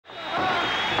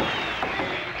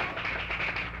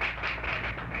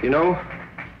You know,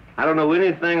 I don't know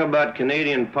anything about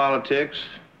Canadian politics,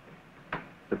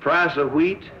 the price of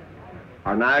wheat,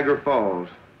 or Niagara Falls.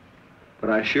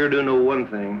 But I sure do know one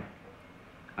thing.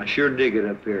 I sure dig it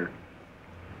up here.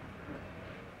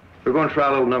 We're going to try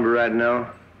a little number right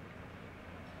now.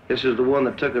 This is the one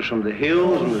that took us from the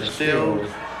hills and the stills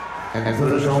and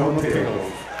put us on the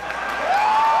pills.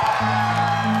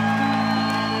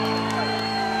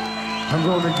 I'm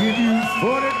gonna give you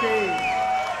 40 days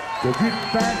to get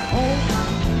back home.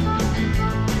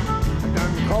 I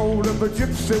done called up a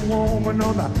gypsy woman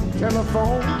on the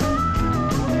telephone.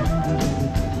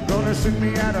 Gonna send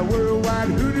me out a worldwide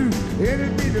hoodoo. It'll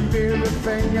be the very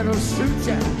thing that'll suit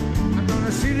ya. I'm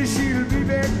gonna see that she'll be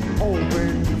back home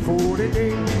in 40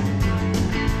 days.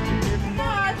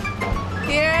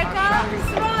 Here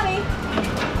comes Ronnie.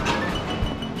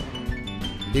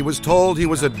 He was told he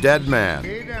was a dead man.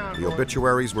 The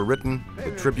obituaries were written,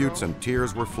 the tributes and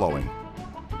tears were flowing.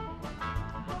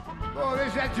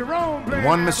 In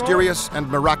one mysterious and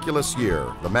miraculous year,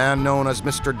 the man known as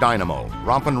Mr. Dynamo,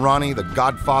 Rompin' Ronnie, the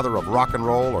godfather of rock and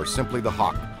roll, or simply the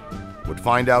Hawk, would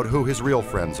find out who his real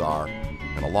friends are,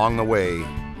 and along the way,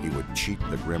 he would cheat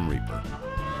the Grim Reaper.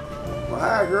 Well,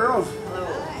 hi, girls.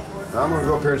 Now, I'm gonna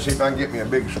go up here and see if I can get me a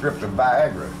big script of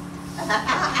Viagra.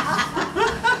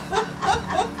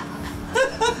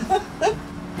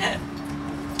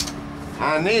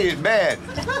 I need it bad.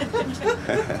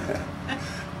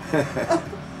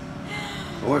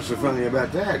 What's so funny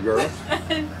about that, girls?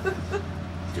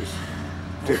 Just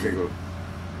typical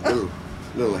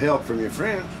little help from your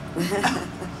friends.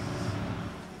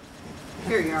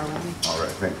 Here you are, Ronnie. All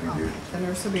right, thank you, dude. The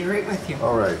nurse will be right with you.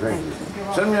 All right, thank you.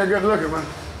 Send me a good looking one.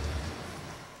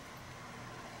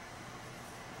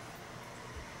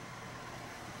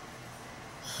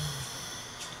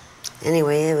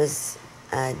 Anyway, it was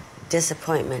a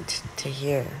disappointment to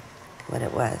hear what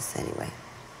it was, anyway.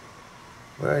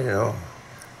 Well, you know,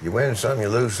 you win some, you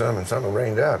lose some, and some are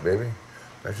rained out, baby.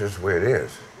 That's just the way it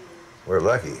is. We're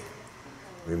lucky.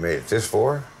 We made it this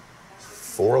far.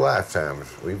 4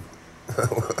 lifetimes.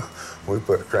 We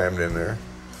put crammed in there.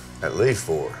 At least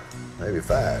 4, maybe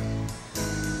 5.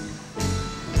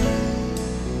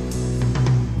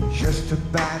 Just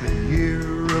about a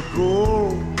year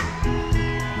ago,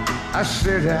 I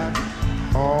set out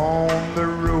on the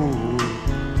road,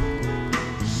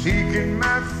 seeking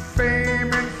my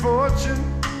fame and fortune,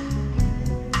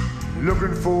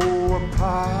 looking for a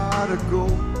pot of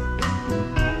gold.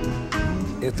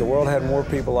 If the world had more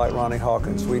people like Ronnie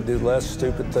Hawkins, we'd do less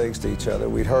stupid things to each other.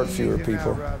 We'd hurt fewer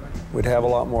people. We'd have a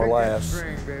lot more laughs.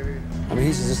 I mean,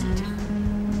 he's just,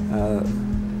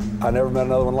 I never met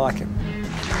another one like him.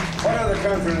 What other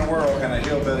country in the world can a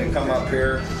hillbilly come up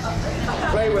here,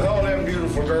 play with all them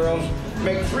beautiful girls,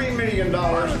 make $3 million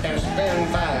and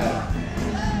spend 5?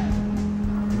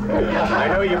 I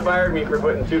know you fired me for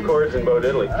putting 2 chords in Bo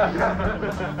Diddley.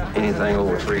 Anything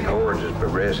over 3 chords is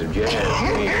progressive jazz.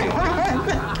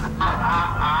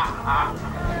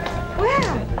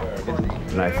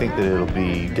 And I think that it'll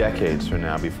be decades from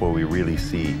now before we really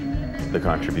see the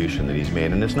contribution that he's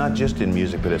made. And it's not just in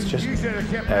music, but it's just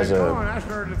as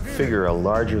a figure, a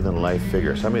larger-than-life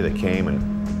figure, somebody that came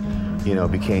and, you know,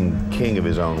 became king of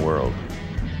his own world.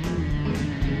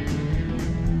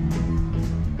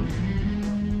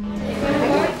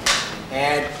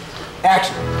 And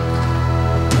action.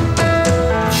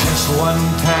 Just one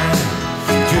time,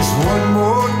 just one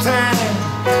more time.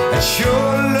 I'd sure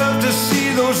love to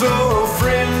see those old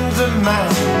friends of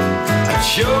mine. I'd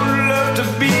sure love to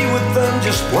be with them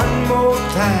just one more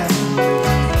time,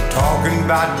 talking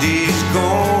about days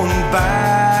gone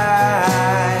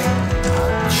by.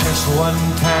 Just one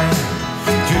time,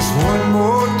 just one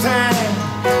more time.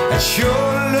 I'd sure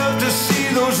love to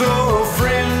see those old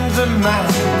friends of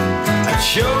mine. I'd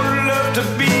sure love to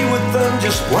be with them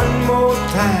just one more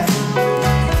time,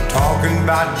 talking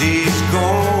about days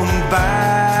gone by.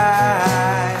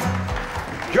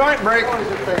 Joint break.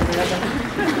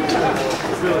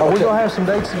 Are we gonna have some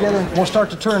dates together? We'll start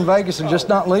the tour in Vegas and just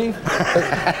not leave?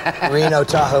 Reno,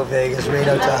 Tahoe, Vegas.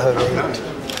 Reno, Tahoe, Vegas.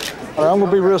 All right, I'm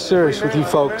gonna be real serious with you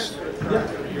folks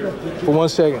for 1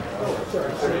 second.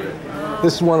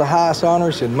 This is one of the highest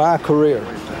honors in my career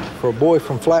for a boy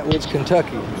from Flatwoods,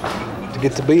 Kentucky, to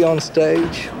get to be on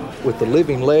stage with the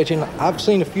living legend. I've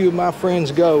seen a few of my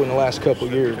friends go in the last couple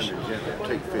of years.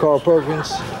 Carl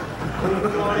Perkins,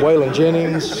 Waylon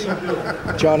Jennings,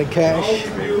 Johnny Cash.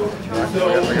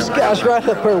 This guy's right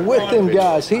up there with them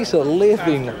guys. He's a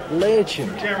living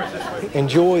legend.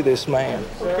 Enjoy this man.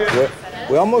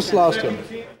 We almost lost him.